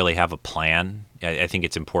people don't really have a plan. I think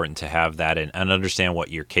it's important to have that and understand what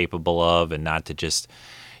you're capable of, and not to just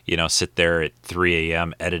sit there at 3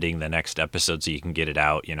 a.m. editing the next episode so you can get it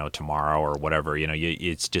out tomorrow or whatever.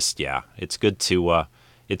 It's just it's good to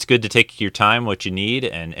take your time, what you need,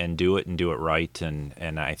 and do it right.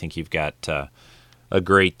 And I think you've got a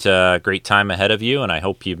great time ahead of you, and I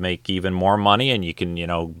hope you make even more money and you can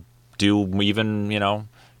do even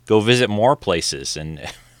go visit more places and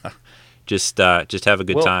just have a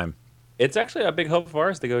good time. It's actually a big hope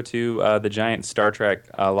for us to go to the giant Star Trek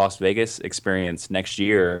Las Vegas experience next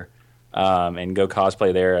year and go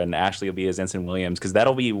cosplay there, and Ashley will be as Ensign Williams, because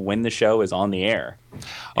that'll be when the show is on the air.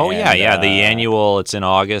 Oh, and, the annual, it's in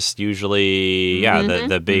August usually.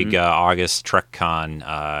 The big August TrekCon.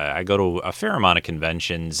 I go to a fair amount of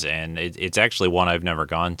conventions, and it's actually one I've never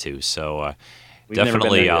gone to, so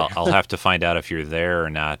definitely I'll have to find out if you're there or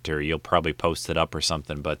not, or you'll probably post it up or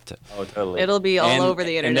something. But oh, totally, it'll be all over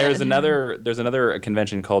the internet. And there's another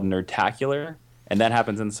convention called Nerdtacular, and that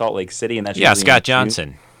happens in Salt Lake City, and that's Scott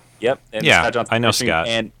Johnson. Yep. And yeah, Scott Johnson, I know Scott.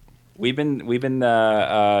 And we've been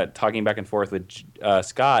talking back and forth with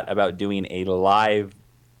Scott about doing a live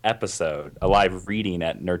reading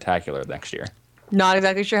at Nerdtacular next year. Not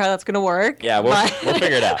exactly sure how that's going to work. Yeah, we'll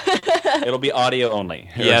figure it out. It'll be audio only.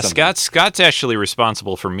 Yeah, Scott's actually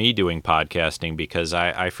responsible for me doing podcasting, because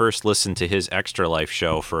I first listened to his Extra Life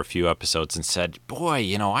show for a few episodes and said,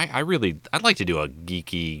 boy, I'd like to do a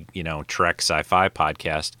geeky, Trek sci-fi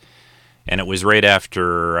podcast. And it was right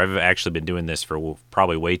after, I've actually been doing this for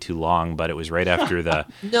probably way too long, but it was right after the...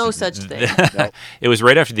 No such thing. It was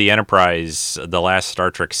right after the Enterprise, the last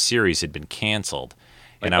Star Trek series, had been canceled.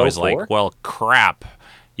 And I was 04? like, well, crap.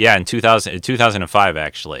 Yeah, in 2005,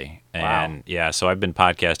 actually. Wow. And so I've been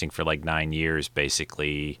podcasting for like 9 years,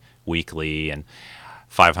 basically, weekly, and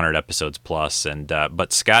 500 episodes plus. And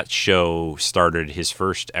but Scott's show started, his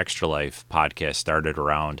first Extra Life podcast started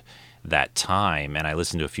around that time, and I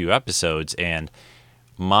listened to a few episodes, and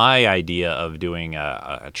my idea of doing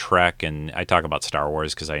a Trek, and I talk about Star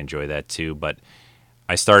Wars because I enjoy that too, but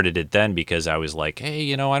I started it then because I was like,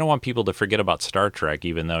 hey, I don't want people to forget about Star Trek,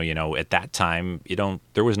 even though, at that time,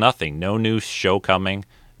 there was nothing, no new show coming,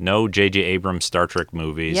 no J.J. Abrams Star Trek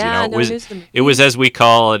movies. Yeah, it was, as we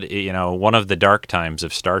call it, one of the dark times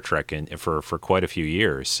of Star Trek for quite a few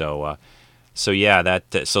years. So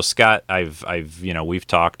Scott, we've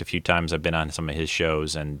talked a few times. I've been on some of his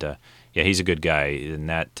shows, and he's a good guy. And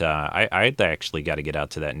that I'd actually got to get out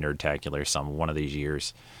to that Nerdtacular one of these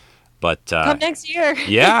years. But come next year.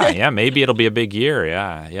 yeah, maybe it'll be a big year.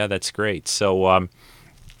 Yeah, that's great. So,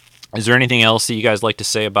 is there anything else that you guys like to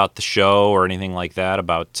say about the show, or anything like that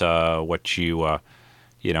about what you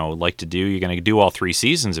like to do? You're going to do all 3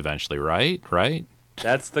 seasons eventually, right? Right.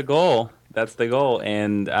 That's the goal.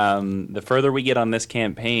 And the further we get on this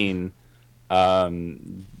campaign,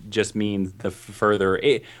 just means the further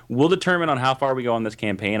we'll determine on how far we go on this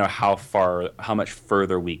campaign, or how much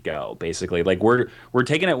further we go. Basically, like we're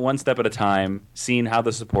taking it one step at a time, seeing how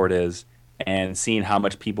the support is, and seeing how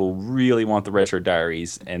much people really want the Red Shirt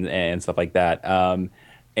Diaries and stuff like that. The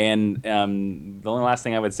only last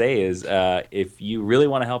thing I would say is, if you really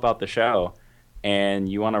want to help out the show, and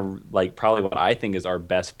you want to, probably what I think is our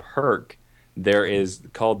best perk, there is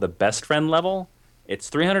called the Best Friend level. It's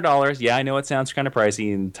 $300. Yeah, I know it sounds kind of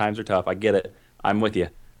pricey and times are tough. I get it. I'm with you.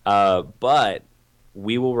 But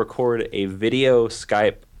we will record a video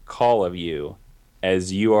Skype call of you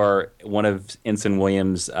as you are one of Ensign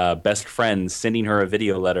Williams' best friends, sending her a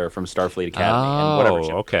video letter from Starfleet Academy and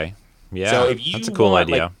whatever. Okay. Yeah, so if you that's a cool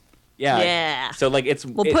idea. Yeah. Yeah. So like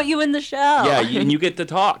We'll put you in the show. Yeah, and you get to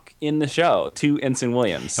talk in the show to Ensign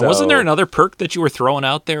Williams. And wasn't there So- another perk that you were throwing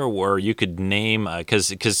out there where you could name because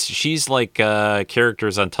she's like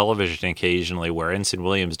characters on television occasionally where Ensign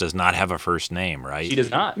Williams does not have a first name, right? She does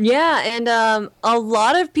not. Yeah, and a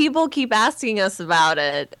lot of people keep asking us about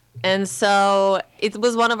it. And so it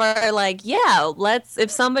was one of our like, yeah,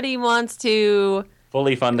 if somebody wants to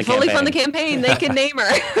Fully fund the campaign, they can name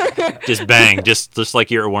her. Just bang, just like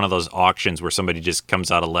you're at one of those auctions where somebody just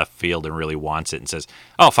comes out of left field and really wants it and says,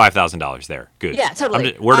 "Oh, $5,000 there, good." Yeah,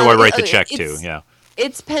 totally. Where do I write the check to? it's- Yeah.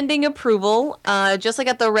 It's pending approval. Just like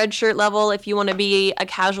at the red shirt level, if you want to be a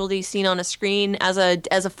casualty seen on a screen as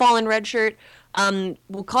a fallen red shirt,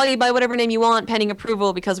 we'll call you by whatever name you want, pending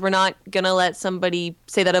approval, because we're not gonna let somebody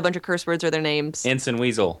say that a bunch of curse words are their names. Ensign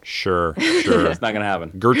Weasel. Sure. It's not gonna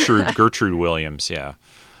happen. Gertrude Williams, yeah.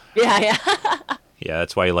 Yeah. Yeah,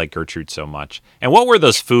 that's why you like Gertrude so much. And what were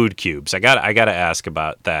those food cubes? I got to ask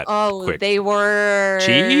about that Oh, quick. they were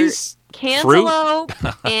Cheese? cantaloupe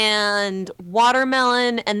and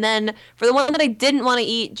watermelon, and then for the one that I didn't want to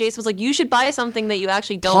eat, Jason was like, "You should buy something that you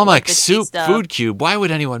actually don't like Plum-like the soup taste of." food cube. Why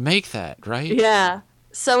would anyone make that, right? Yeah.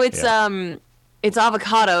 So it's Yeah. it's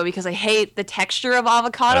avocado because I hate the texture of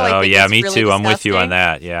avocado. I Oh, think yeah, it's me really too. I'm with you on disgusting.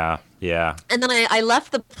 that. Yeah. Yeah. And then I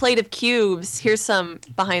left the plate of cubes. Here's some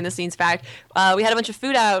behind the scenes fact. We had a bunch of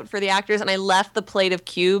food out for the actors, and I left the plate of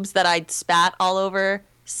cubes that I'd spat all over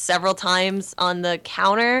several times on the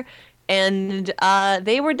counter. And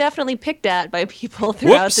they were definitely picked at by people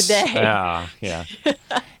throughout the Whoops. day. Yeah. Yeah.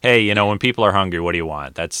 Hey, when people are hungry, what do you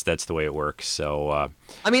want? That's the way it works. So,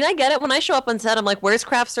 I mean, I get it. When I show up on set, I'm like, where's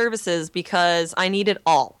craft services? Because I need it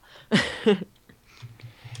all.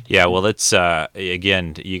 yeah, well, it's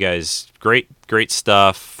again, you guys, great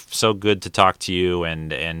stuff. So good to talk to you,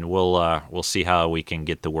 and we'll see how we can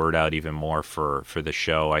get the word out even more for the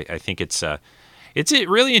show. I think it's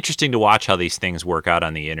really interesting to watch how these things work out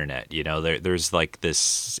on the internet. There's like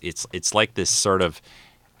this. It's like this sort of.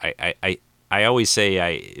 I always say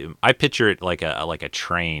I picture it like a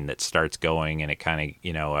train that starts going and it kind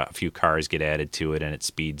of a few cars get added to it and it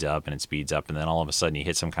speeds up and then all of a sudden you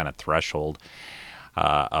hit some kind of threshold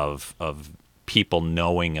of people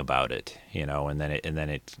knowing about it, and then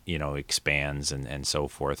it expands and so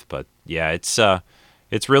forth. But yeah,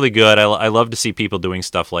 it's really good. I love to see people doing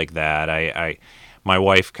stuff like that. My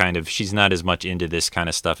wife she's not as much into this kind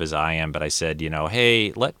of stuff as I am, but I said,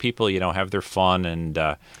 hey, let people, have their fun and,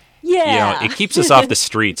 Yeah. it keeps us off the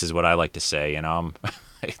streets is what I like to say.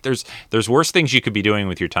 There's worse things you could be doing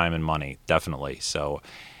with your time and money, definitely. So,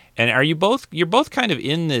 and you're both kind of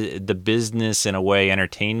in the business in a way,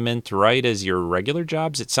 entertainment, right, as your regular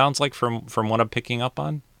jobs, it sounds like from what I'm picking up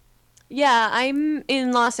on. Yeah, I'm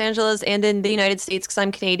in Los Angeles and in the United States because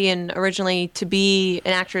I'm Canadian originally to be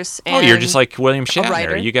an actress. And You're just like William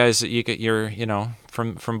writer. Shatner. You guys, you're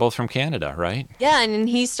from both from Canada, right? Yeah, and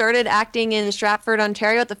he started acting in Stratford,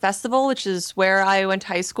 Ontario at the festival, which is where I went to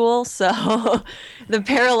high school. So the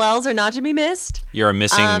parallels are not to be missed. You're a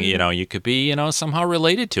missing, you could be, somehow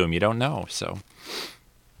related to him. You don't know, so.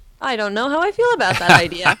 I don't know how I feel about that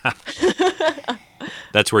idea.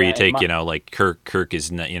 That's where you take, like Kirk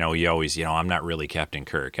is, you always, I'm not really Captain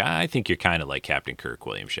Kirk. I think you're kind of like Captain Kirk,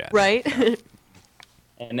 William Shatner. Right?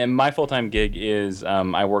 And then my full-time gig is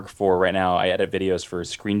I work for right now. I edit videos for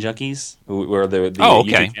Screen Junkies, who are the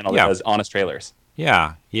YouTube channel that does honest trailers.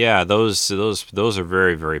 Yeah, those are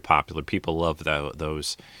very, very popular. People love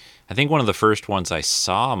those. I think one of the first ones I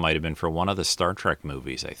saw might have been for one of the Star Trek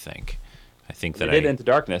movies. I think that I did Into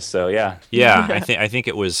Darkness, so yeah. Yeah, I think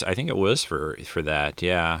it was for that.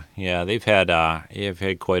 Yeah. They've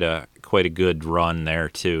had quite a good run there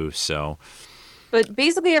too. So. But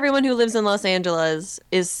basically, everyone who lives in Los Angeles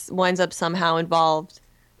winds up somehow involved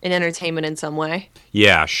in entertainment in some way.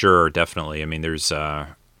 Yeah, sure, definitely. I mean, there's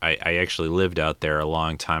I actually lived out there a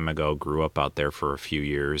long time ago. Grew up out there for a few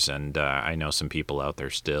years, and I know some people out there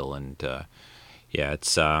still. And yeah,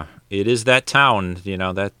 it is that town.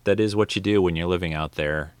 That is what you do when you're living out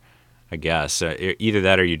there. I guess either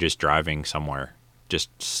that or you're just driving somewhere,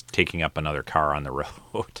 just taking up another car on the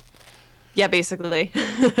road. Yeah, basically.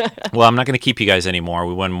 Well, I'm not going to keep you guys anymore.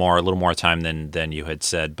 We went a little more time than you had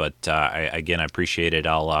said, but I appreciate it.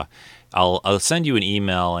 I'll send you an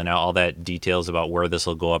email and all that details about where this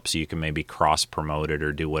will go up, so you can maybe cross promote it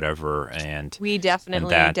or do whatever. And We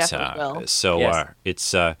definitely will. So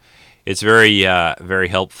yes. It's very, very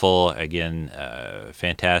helpful. Again,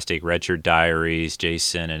 fantastic. Red Shirt Diaries,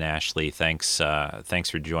 Jason and Ashley. Thanks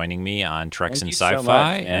for joining me on Treks Thank and you so Sci-Fi.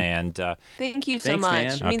 much, man. And Thank you so Thanks, much.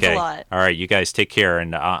 man. It means a lot. all right, you guys take care,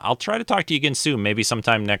 and I'll try to talk to you again soon. Maybe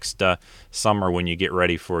sometime next summer when you get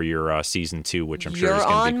ready for your season 2, which I'm sure You're is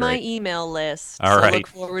going to on be my great. email list. All so right. look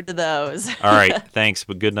forward to those. All right, thanks.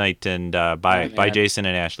 But good night, and bye, Bye, bye, man. Jason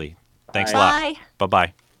and Ashley. Thanks a Bye. lot.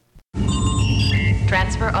 Bye.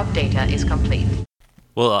 Transfer of data is complete.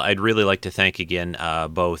 Well, I'd really like to thank again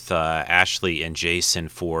both Ashley and Jason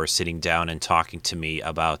for sitting down and talking to me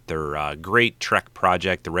about their great Trek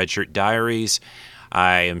project, the Red Shirt Diaries.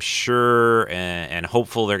 I am sure and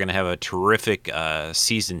hopeful they're going to have a terrific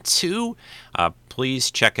season 2.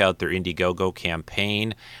 Please check out their Indiegogo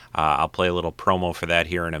campaign. I'll play a little promo for that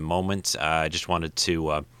here in a moment. I just wanted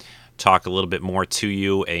to talk a little bit more to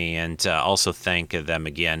you and also thank them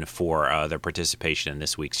again for their participation in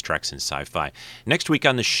this week's Treks and Sci-Fi. Next week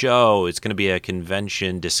on the show, it's going to be a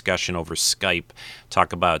convention discussion over Skype.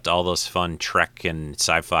 Talk about all those fun Trek and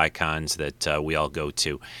Sci-Fi cons that we all go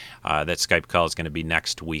to. That Skype call is going to be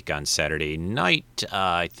next week on Saturday night,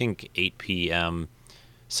 I think 8 p.m.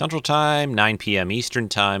 Central Time, 9 p.m. Eastern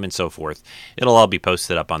Time, and so forth. It'll all be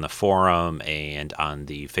posted up on the forum and on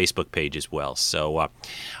the Facebook page as well. So,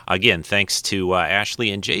 again, thanks to Ashley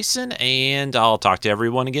and Jason, and I'll talk to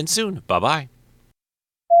everyone again soon. Bye-bye.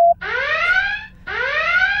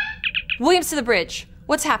 Williams to the bridge.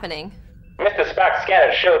 What's happening? Mr. Spock's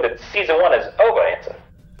scanner showed that season 1 is over, Ensign.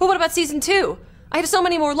 But what about season 2? I have so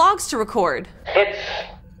many more logs to record. It's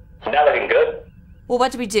not looking good. Well,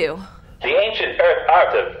 what do we do? The ancient Earth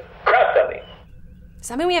art of crowdfunding. Does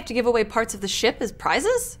that mean we have to give away parts of the ship as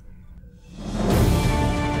prizes?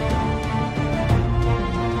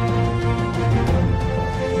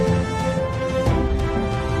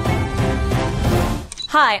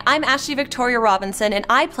 Hi, I'm Ashley Victoria Robinson, and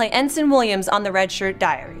I play Ensign Williams on the Red Shirt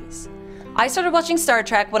Diaries. I started watching Star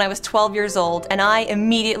Trek when I was 12 years old, and I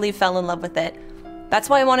immediately fell in love with it. That's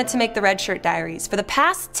why I wanted to make the Red Shirt Diaries. For the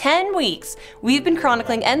past 10 weeks, we've been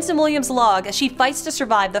chronicling Ensign Williams' log as she fights to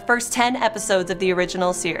survive the first 10 episodes of the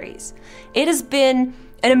original series. It has been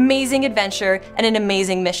an amazing adventure and an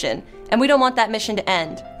amazing mission, and we don't want that mission to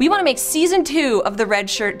end. We want to make season 2 of the Red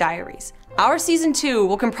Shirt Diaries. Our season 2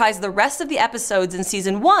 will comprise the rest of the episodes in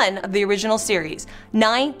season 1 of the original series,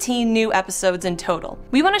 19 new episodes in total.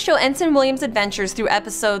 We want to show Ensign Williams' adventures through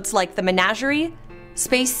episodes like The Menagerie,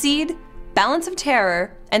 Space Seed, Balance of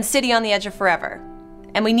Terror, and City on the Edge of Forever.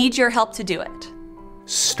 And we need your help to do it.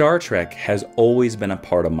 Star Trek has always been a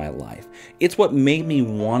part of my life. It's what made me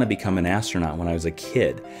want to become an astronaut when I was a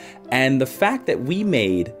kid. And the fact that we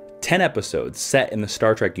made 10 episodes set in the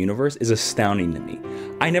Star Trek universe is astounding to me.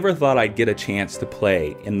 I never thought I'd get a chance to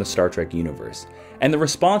play in the Star Trek universe. And the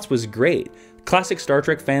response was great. Classic Star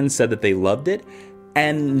Trek fans said that they loved it.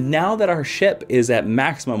 And now that our ship is at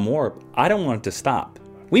maximum warp, I don't want it to stop.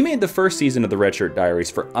 We made the first season of the Red Shirt Diaries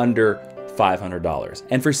for under $500.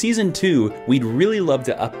 And for season 2, we'd really love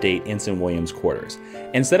to update Ensign Williams' quarters.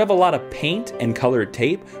 Instead of a lot of paint and colored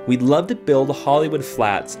tape, we'd love to build Hollywood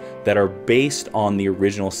flats that are based on the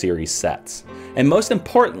original series sets. And most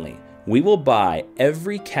importantly, we will buy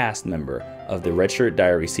every cast member of the Red Shirt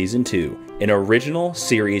Diaries Season 2 an original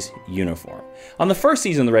series uniform. On the first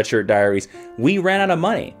season of the Red Shirt Diaries, we ran out of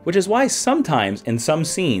money, which is why sometimes in some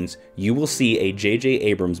scenes you will see a J.J.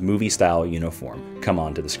 Abrams movie-style uniform come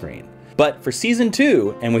onto the screen. But for Season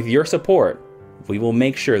 2, and with your support, we will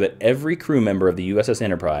make sure that every crew member of the USS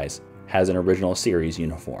Enterprise has an original series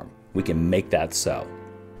uniform. We can make that so.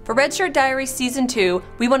 For Red Shirt Diaries Season 2,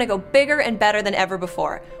 we want to go bigger and better than ever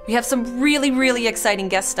before. We have some really exciting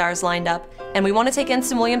guest stars lined up, and we want to take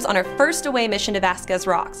Ensign Williams on our first away mission to Vasquez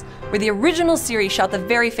Rocks, where the original series shot the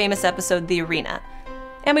very famous episode The Arena.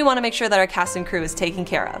 And we want to make sure that our cast and crew is taken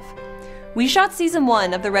care of. We shot Season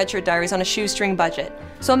 1 of the Red Shirt Diaries on a shoestring budget,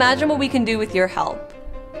 so imagine what we can do with your help.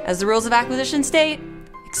 As the rules of acquisition state,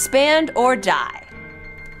 expand or die.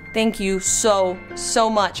 Thank you so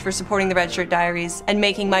much for supporting the Red Shirt Diaries and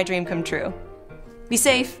making my dream come true. Be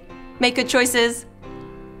safe, make good choices.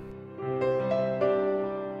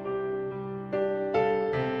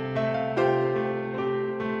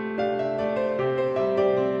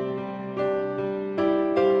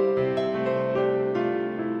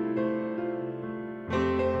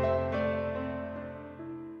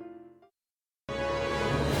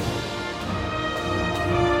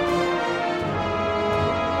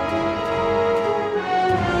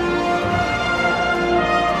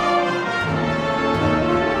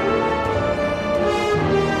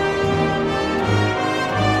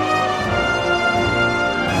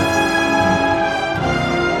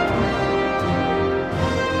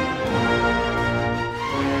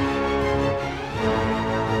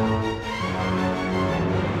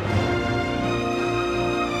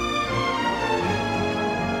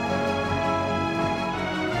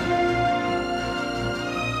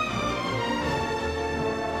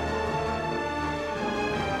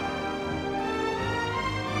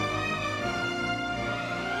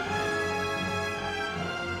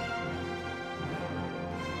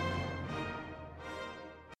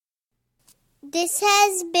 This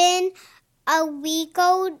has been a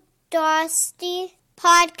Rico Dorsey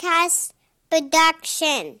podcast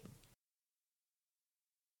production.